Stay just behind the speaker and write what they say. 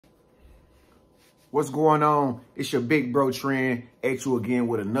What's going on? It's your big bro Trend at you again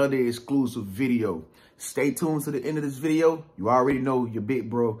with another exclusive video. Stay tuned to the end of this video. You already know your big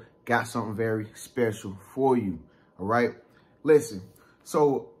bro got something very special for you. All right? Listen,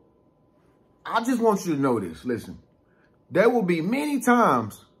 so I just want you to know this. Listen, there will be many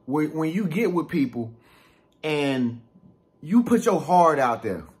times when you get with people and you put your heart out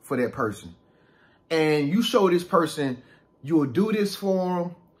there for that person and you show this person you'll do this for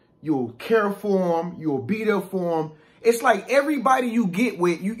them, you'll care for them, you'll be there for them. It's like everybody you get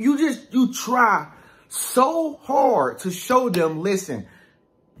with, you try so hard to show them, listen,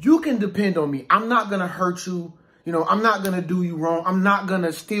 you can depend on me. I'm not going to hurt you. You know, I'm not going to do you wrong. I'm not going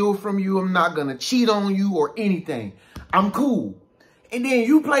to steal from you. I'm not going to cheat on you or anything. I'm cool. And then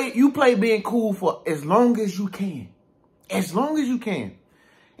you play being cool for as long as you can. As long as you can.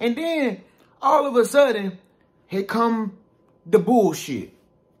 And then all of a sudden, here come the bullshit.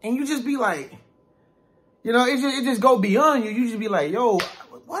 And you just be like, you know, it just go beyond you. You just be like, yo,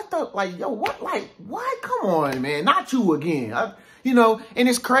 what the, like, yo, what, like, what? Come on, man. Not you again. You know, and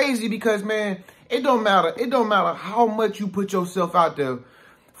it's crazy because, man, it don't matter. It don't matter how much you put yourself out there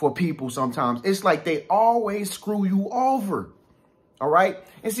for people sometimes. It's like they always screw you over. All right.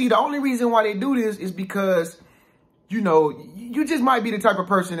 And see, the only reason why they do this is because, you know, you just might be the type of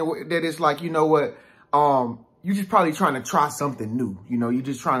person that is like, you know what, you just probably trying to try something new. You know, you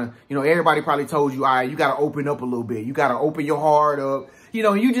just trying to, you know, everybody probably told you, all right, you got to open up a little bit. You got to open your heart up. You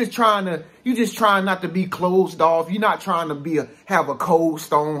know, you just trying not to be closed off. You're not trying to have a cold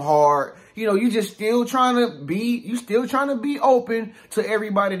stone heart. You know, you still trying to be open to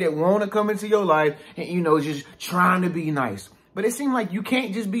everybody that want to come into your life and, you know, just trying to be nice. But it seems like you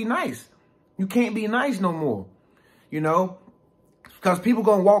can't just be nice. You can't be nice no more, you know, because people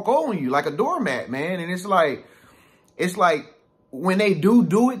going to walk on you like a doormat, man. And it's like when they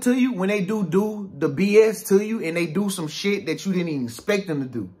do it to you, when they do the BS to you and they do some shit that you didn't even expect them to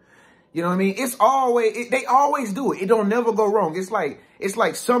do. You know what I mean? It's always, they always do it. It don't never go wrong. It's like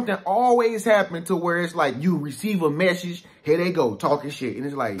something always happen to where it's like you receive a message. Here they go talking shit. And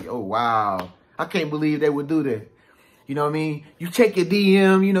it's like, oh, wow. I can't believe they would do that. You know what I mean? You check your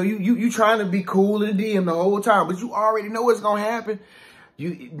DM, you know, you trying to be cool in the DM the whole time, but you already know what's going to happen.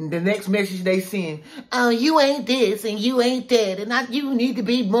 The next message they send, oh, you ain't this and you ain't that. And you need to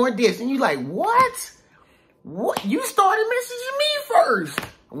be more this. And you like, what? What? You started messaging me first.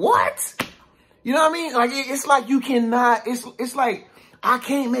 What? You know what I mean? Like, it's like you cannot, it's like, I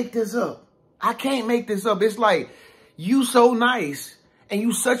can't make this up. I can't make this up. It's like, you so nice and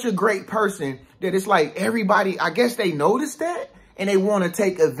you such a great person that it's like everybody, I guess they noticed that and they want to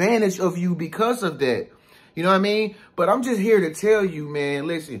take advantage of you because of that. You know what I mean? But I'm just here to tell you, man,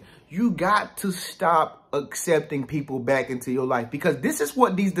 listen, you got to stop accepting people back into your life because this is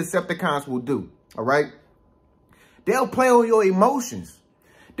what these Decepticons will do. All right? They'll play on your emotions.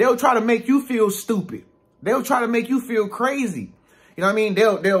 They'll try to make you feel stupid. They'll try to make you feel crazy. You know what I mean?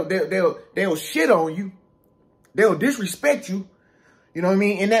 They'll shit on you. They'll disrespect you. You know what I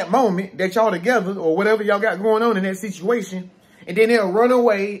mean? In that moment that y'all together or whatever y'all got going on in that situation. And then they'll run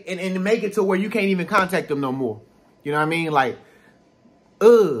away and make it to where you can't even contact them no more. You know what I mean? Like,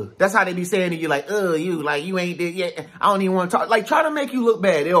 that's how they be saying to you, like, you ain't there yet. I don't even want to talk. Like, try to make you look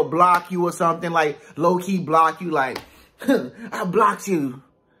bad. They'll block you or something, like, low-key block you, like, I blocked you.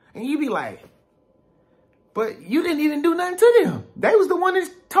 And you be like, but you didn't even do nothing to them. They was the one that's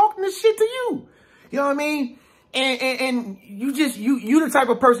talking this shit to you. You know what I mean? And you the type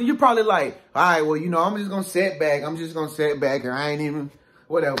of person, you probably like, all right, well, you know, I'm just going to sit back. I'm just going to sit back and I ain't even,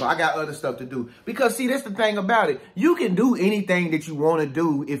 whatever. I got other stuff to do. Because, see, that's the thing about it. You can do anything that you want to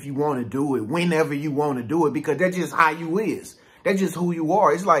do if you want to do it, whenever you want to do it, because that's just how you is. That's just who you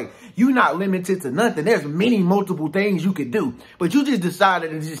are. It's like, you're not limited to nothing. There's multiple things you could do. But you just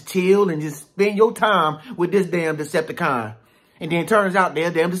decided to just chill and just spend your time with this damn Decepticon. And then it turns out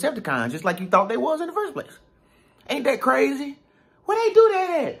they're damn Decepticons, just like you thought they was in the first place. Ain't that crazy? Where they do that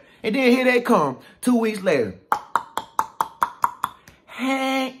at? And then here they come 2 weeks later.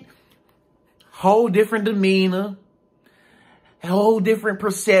 Hey, whole different demeanor, whole different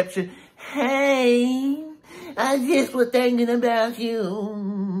perception. Hey, I just was thinking about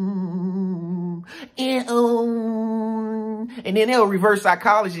you. And then they'll reverse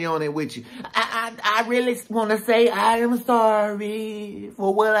psychology on it with you. I really want to say I am sorry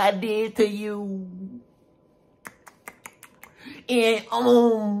for what I did to you. And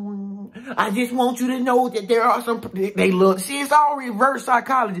I just want you to know that there are some, see, it's all reverse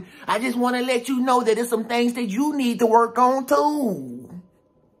psychology. I just want to let you know that there's some things that you need to work on too.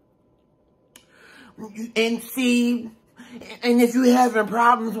 And see, And if you're having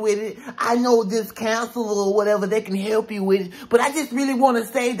problems with it, I know this counselor or whatever, they can help you with it. But I just really want to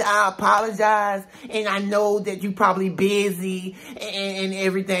say that I apologize. And I know that you're probably busy and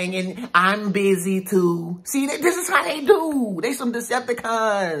everything. And I'm busy too. See, this is how they do. They some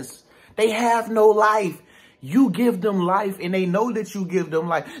Decepticons. They have no life. You give them life, and they know that you give them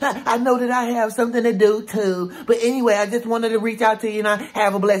life. I know that I have something to do, too. But anyway, I just wanted to reach out to you, and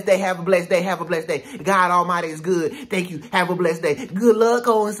have a blessed day, have a blessed day, have a blessed day. God Almighty is good. Thank you. Have a blessed day. Good luck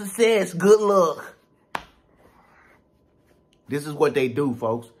on success. Good luck. This is what they do,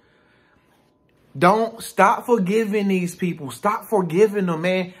 folks. Don't stop forgiving these people. Stop forgiving them,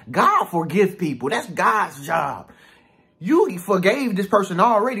 man. God forgive people. That's God's job. You forgave this person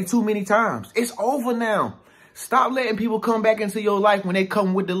already too many times. It's over now. Stop letting people come back into your life when they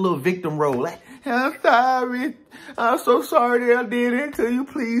come with the little victim role. Like, I'm sorry. I'm so sorry that I did it to you.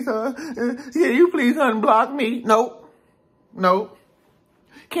 Please, yeah, you please unblock me. No. No.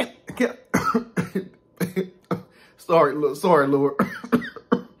 Can't. Sorry, Lord.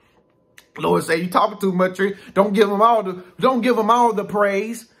 Lord say you talking too much. Don't give them all the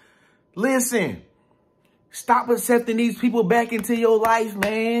praise. Listen. Stop accepting these people back into your life,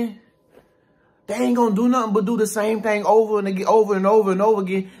 man. They ain't gonna do nothing but do the same thing over and over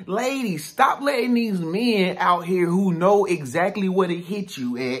again. Ladies, stop letting these men out here who know exactly where to hit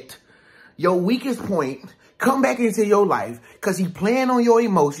you at your weakest point come back into your life because he playing on your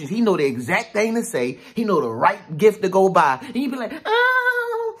emotions. He know the exact thing to say. He know the right gift to go by. And you be like,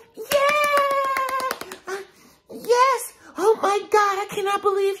 oh, yeah, yes. Oh, my God, I cannot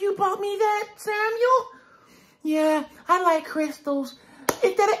believe you bought me that, Samuel. Yeah, I like crystals.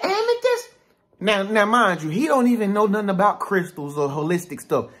 Is that an amethyst? Now, mind you, he don't even know nothing about crystals or holistic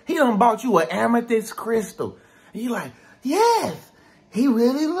stuff. He done bought you an amethyst crystal. And you're like, yes, he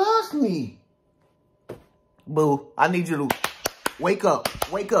really loves me. Boo, I need you to wake up,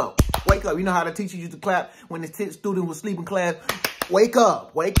 wake up, wake up. You know how the teacher used to clap when the student was asleep in class? Wake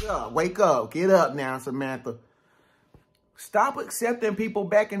up, wake up, wake up. Get up now, Samantha. Stop accepting people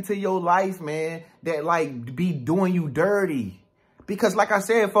back into your life, man, that like be doing you dirty. Because like I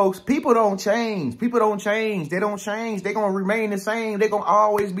said, folks, people don't change. People don't change. They don't change. They're going to remain the same. They're going to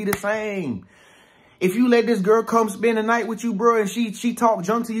always be the same. If you let this girl come spend the night with you, bro, and she talked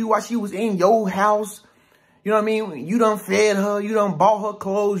junk to you while she was in your house, you know what I mean? You done fed her. You done bought her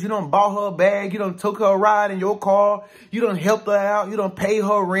clothes. You done bought her a bag. You done took her a ride in your car. You done helped her out. You done paid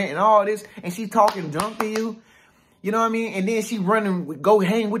her rent and all this. And she talking junk to you. You know what I mean? And then she go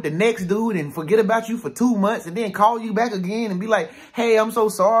hang with the next dude and forget about you for 2 months and then call you back again and be like, hey, I'm so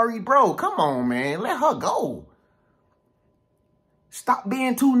sorry. Bro, come on, man. Let her go. Stop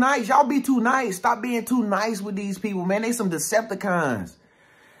being too nice. Y'all be too nice. Stop being too nice with these people, man. They some Decepticons.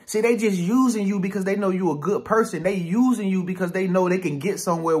 See, they just using you because they know you a good person. They using you because they know they can get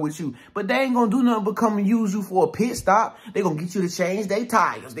somewhere with you. But they ain't going to do nothing but come and use you for a pit stop. They going to get you to change their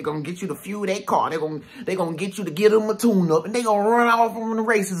tires. They going to get you to fuel their car. They going to get you to get them a tune-up. And they going to run off from the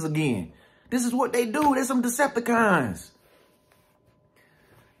races again. This is what they do. They're some Decepticons.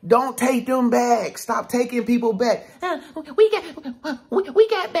 Don't take them back. Stop taking people back. We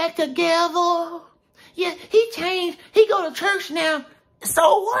got back together. Yeah, he changed. He go to church now.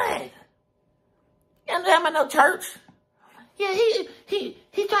 So what? You don't have no church. Yeah, he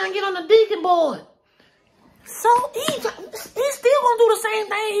trying to get on the deacon board. So he still gonna do the same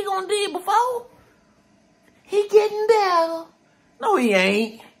thing he gonna did before. He getting better. No, he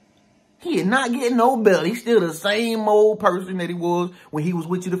ain't. He is not getting no better. He's still the same old person that he was when he was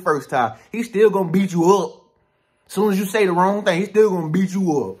with you the first time. He's still gonna beat you up. As soon as you say the wrong thing, he's still gonna beat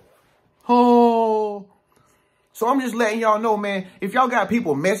you up. Oh. So I'm just letting y'all know, man, if y'all got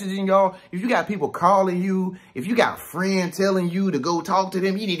people messaging y'all, if you got people calling you, if you got friends telling you to go talk to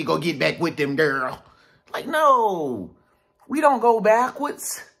them, you need to go get back with them, girl. Like, no, we don't go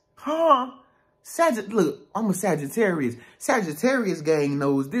backwards. Huh? Look, I'm a Sagittarius. Sagittarius gang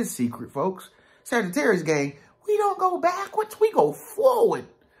knows this secret, folks. Sagittarius gang, we don't go backwards, we go forward.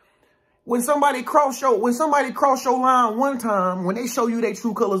 When somebody cross your line one time, when they show you their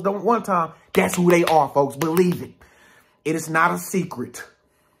true colors one time, that's who they are, folks. Believe it. It is not a secret.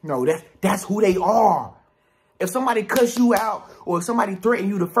 No, that's who they are. If somebody cuss you out or if somebody threaten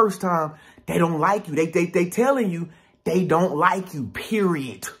you the first time, they don't like you. They telling you they don't like you,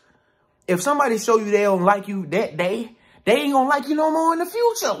 period. If somebody show you they don't like you that day, they ain't gonna like you no more in the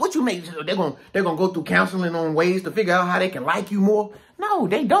future. What you make? They're gonna go through counseling on ways to figure out how they can like you more. No,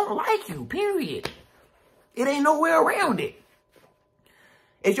 they don't like you, period. It ain't nowhere around it.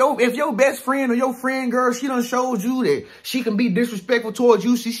 If your best friend or your friend girl, she done showed you that she can be disrespectful towards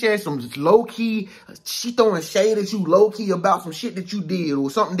you, she shared some low-key, she throwing shade at you low-key about some shit that you did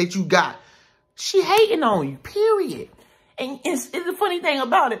or something that you got. She hating on you, period. And it's the funny thing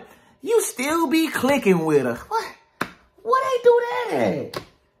about it, you still be clicking with her. What? What they do that at?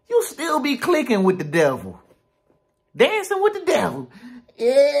 You still be clicking with the devil. Dancing with the devil.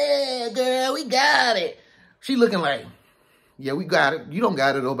 Yeah, girl, we got it. She looking like, yeah, we got it. You don't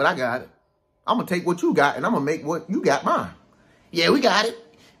got it, though, but I got it. I'm going to take what you got, and I'm going to make what you got mine. Yeah, we got it.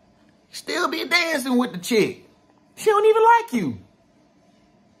 Still be dancing with the chick. She don't even like you.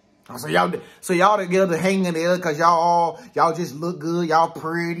 So y'all together hanging there because y'all just look good. Y'all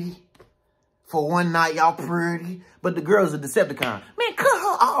pretty. For one night, y'all pretty. But the girl's a Decepticon. Man, cut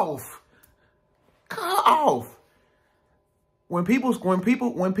her off. Cut her off. When people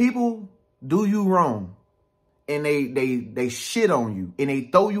do you wrong, and they shit on you, and they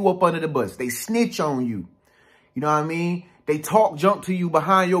throw you up under the bus, they snitch on you, you know what I mean? They talk junk to you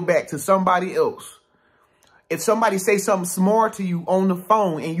behind your back to somebody else. If somebody say something smart to you on the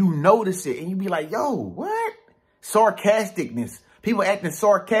phone and you notice it, and you be like, yo, what? Sarcasticness. People acting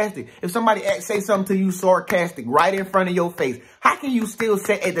sarcastic. If somebody say something to you sarcastic right in front of your face, how can you still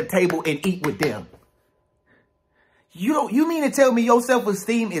sit at the table and eat with them? You mean to tell me your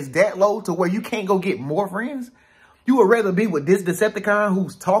self-esteem is that low to where you can't go get more friends? You would rather be with this Decepticon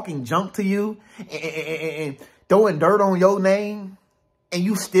who's talking junk to you and throwing dirt on your name, and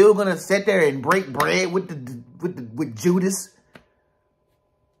you still gonna sit there and break bread with Judas?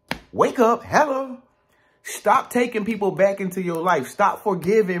 Wake up, hello. Stop taking people back into your life. Stop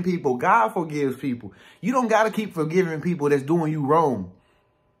forgiving people. God forgives people. You don't gotta keep forgiving people that's doing you wrong.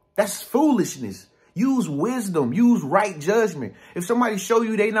 That's foolishness. Use wisdom. Use right judgment. If somebody show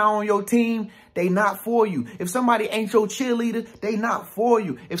you they not on your team, they not for you. If somebody ain't your cheerleader, they not for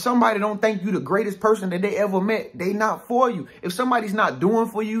you. If somebody don't think you the greatest person that they ever met, they not for you. If somebody's not doing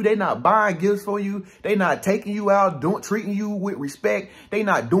for you, they not buying gifts for you, they not taking you out, treating you with respect, they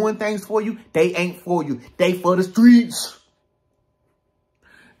not doing things for you, they ain't for you. They for the streets.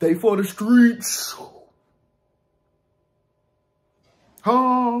 They for the streets.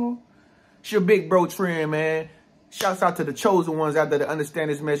 Huh? It's your big bro trend, man. Shouts out to the chosen ones out there that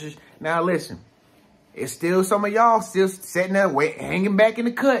understand this message. Now, listen. It's still some of y'all still sitting there hanging back in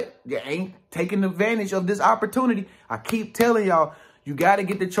the cut. You ain't taking advantage of this opportunity. I keep telling y'all, you got to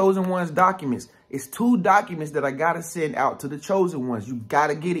get the chosen ones documents. It's 2 documents that I got to send out to the chosen ones. You got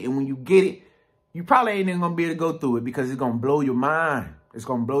to get it. And when you get it, you probably ain't even going to be able to go through it because it's going to blow your mind. It's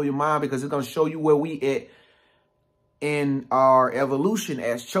going to blow your mind because it's going to show you where we at in our evolution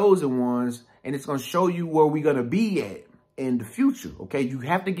as chosen ones, and it's going to show you where we're going to be at in the future, okay? You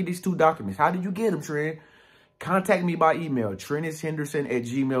have to get these 2 documents. How did you get them, Trent? Contact me by email,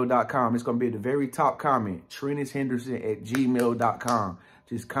 TrennisHenderson@gmail.com. It's going to be at the very top comment, TrennisHenderson@gmail.com.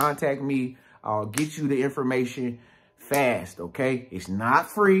 Just contact me. I'll get you the information fast, okay? It's not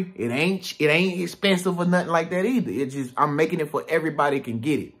free. It ain't expensive or nothing like that either. It's just, I'm making it for everybody can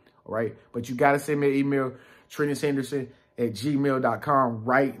get it, all right? But you got to send me an email, TrennisHenderson@gmail.com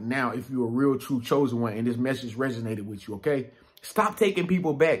right now if you're a real, true chosen one and this message resonated with you, okay? Stop taking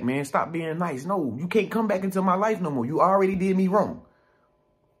people back, man. Stop being nice. No, you can't come back into my life no more. You already did me wrong.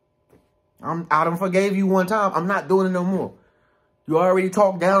 I done forgave you one time. I'm not doing it no more. You already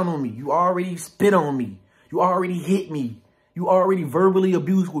talked down on me. You already spit on me. You already hit me. You already verbally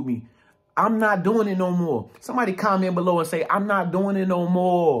abused with me. I'm not doing it no more. Somebody comment below and say, I'm not doing it no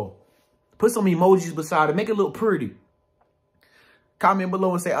more. Put some emojis beside it. Make it look pretty. Comment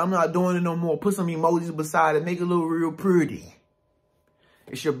below and say, I'm not doing it no more. Put some emojis beside it. Make it look real pretty.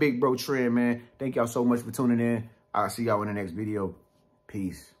 It's your big bro trend, man. Thank y'all so much for tuning in. I'll see y'all in the next video.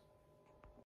 Peace.